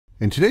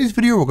In today's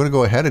video, we're going to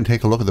go ahead and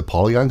take a look at the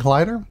Polygon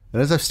Collider.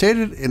 And as I've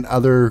stated in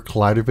other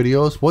Collider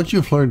videos, once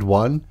you've learned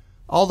one,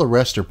 all the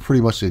rest are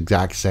pretty much the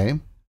exact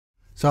same.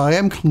 So I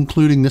am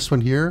concluding this one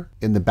here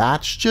in the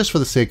batch just for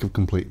the sake of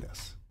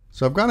completeness.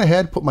 So I've gone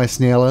ahead, put my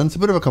snail in. It's a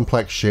bit of a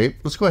complex shape.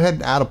 Let's go ahead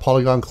and add a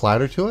Polygon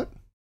Collider to it.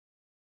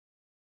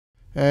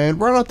 And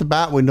right off the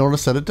bat, we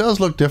notice that it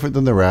does look different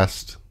than the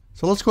rest.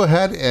 So let's go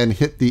ahead and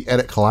hit the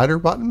Edit Collider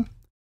button.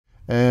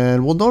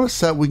 And we'll notice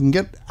that we can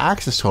get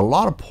access to a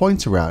lot of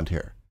points around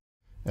here.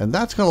 And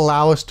that's going to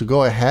allow us to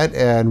go ahead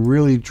and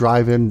really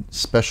drive in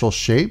special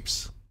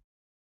shapes.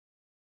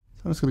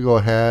 So I'm just going to go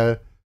ahead.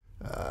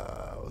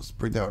 Let's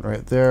bring that one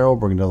right there. We'll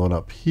bring another one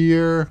up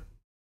here.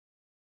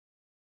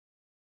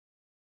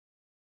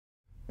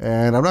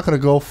 And I'm not going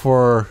to go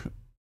for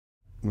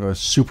a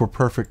super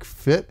perfect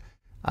fit.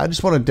 I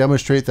just want to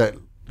demonstrate that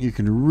you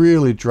can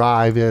really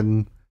drive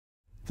in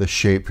the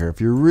shape here. If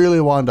you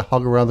really wanted to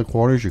hug around the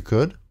corners, you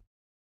could.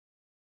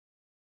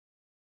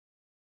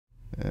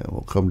 And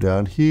we'll come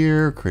down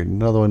here, create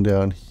another one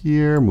down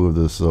here, move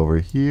this over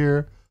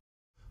here.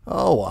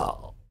 Oh,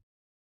 wow.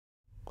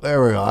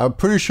 There we go. I'm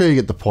pretty sure you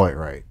get the point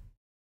right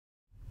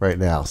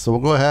now. So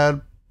we'll go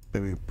ahead,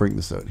 maybe bring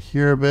this out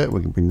here a bit.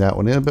 We can bring that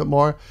one in a bit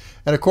more.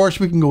 And of course,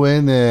 we can go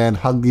in and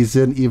hug these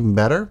in even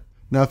better.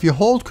 Now, if you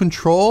hold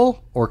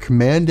Control or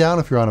Command down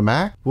if you're on a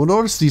Mac, we'll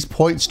notice these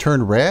points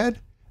turn red.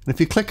 And if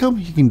you click them,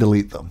 you can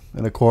delete them.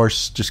 And of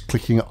course, just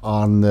clicking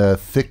on the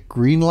thick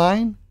green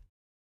line,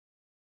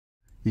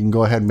 you can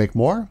go ahead and make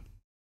more.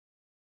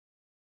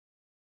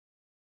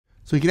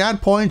 So you can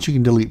add points, you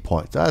can delete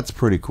points. That's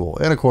pretty cool.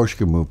 And of course you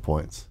can move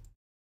points.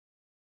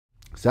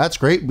 So that's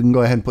great. We can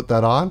go ahead and put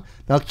that on.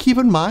 Now keep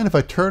in mind, if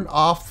I turn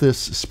off this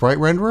sprite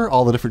renderer,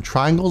 all the different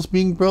triangles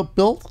being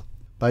built,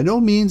 by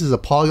no means is a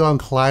Polygon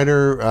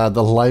Collider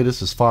the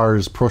lightest as far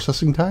as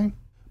processing time,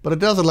 but it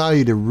does allow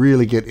you to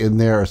really get in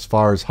there as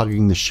far as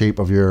hugging the shape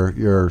of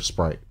your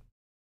sprite.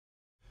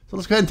 So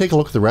let's go ahead and take a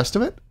look at the rest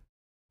of it.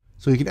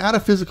 So you can add a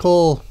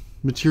physical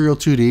material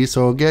 2D.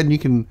 So again, you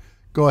can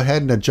go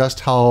ahead and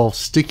adjust how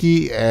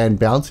sticky and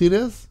bouncy it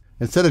is.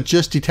 Instead of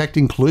just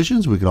detecting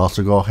collisions, we can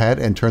also go ahead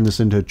and turn this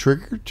into a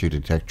trigger to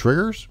detect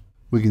triggers.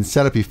 We can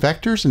set up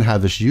effectors and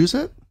have this use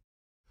it.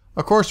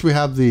 Of course, we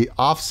have the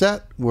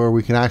offset where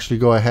we can actually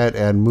go ahead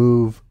and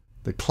move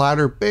the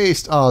collider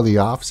based on the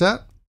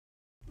offset,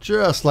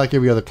 just like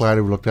every other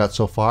collider we've looked at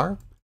so far.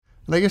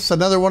 And I guess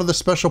another one of the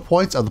special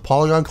points of the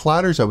Polygon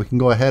Collider is that we can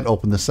go ahead and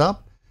open this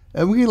up.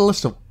 And we get a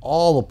list of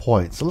all the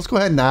points. So let's go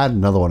ahead and add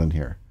another one in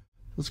here.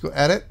 Let's go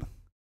edit.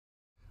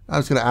 I'm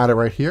just going to add it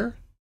right here.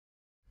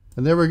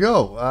 And there we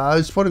go. I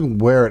was wondering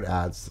where it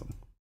adds them.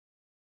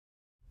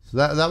 So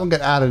that one got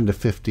added into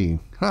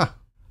 15. Huh.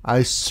 I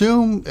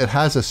assume it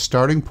has a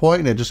starting point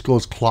and it just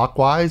goes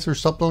clockwise or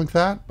something like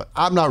that. But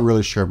I'm not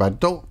really sure. But I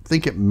don't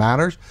think it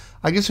matters.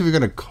 I guess if you're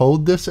going to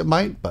code this, it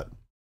might. But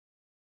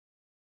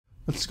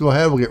let's go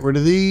ahead. We'll get rid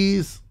of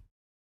these.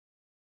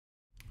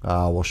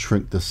 We'll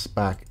shrink this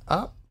back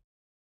up.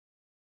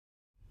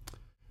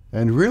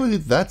 And really,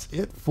 that's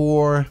it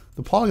for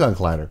the Polygon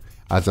Collider.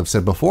 As I've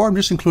said before, I'm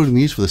just including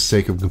these for the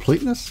sake of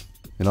completeness,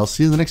 and I'll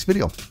see you in the next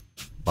video.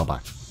 Bye-bye.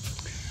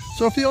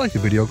 So if you like the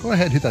video, go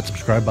ahead and hit that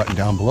subscribe button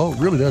down below. It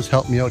really does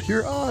help me out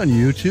here on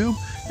YouTube.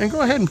 And go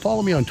ahead and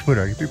follow me on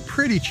Twitter. I can be a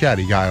pretty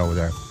chatty guy over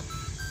there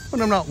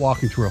when I'm not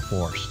walking through a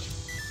forest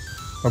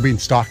or being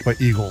stalked by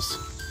eagles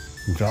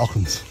and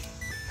falcons,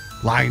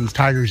 lions,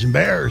 tigers, and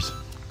bears.